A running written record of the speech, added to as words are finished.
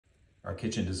Our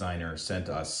kitchen designer sent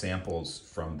us samples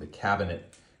from the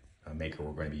cabinet maker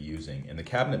we're going to be using. And the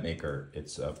cabinet maker,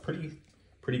 it's a pretty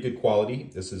good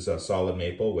quality. This is a solid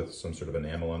maple with some sort of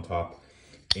enamel on top.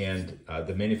 And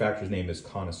the manufacturer's name is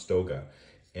Conestoga.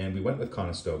 And we went with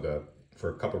Conestoga for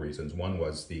a couple reasons. One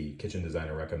was the kitchen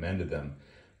designer recommended them,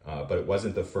 but it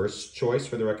wasn't the first choice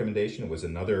for the recommendation. It was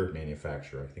another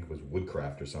manufacturer. I think it was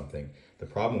Woodcraft or something. The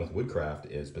problem with Woodcraft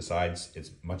is, besides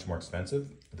it's much more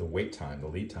expensive, the wait time, the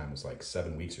lead time was like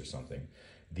 7 weeks or something.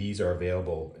 These are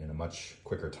available in a much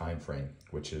quicker time frame,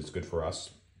 which is good for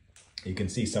us. You can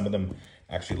see some of them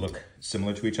actually look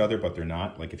similar to each other, but they're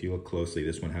not. Like if you look closely,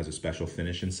 this one has a special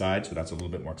finish inside, so that's a little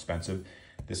bit more expensive.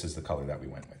 This is the color that we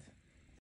went with.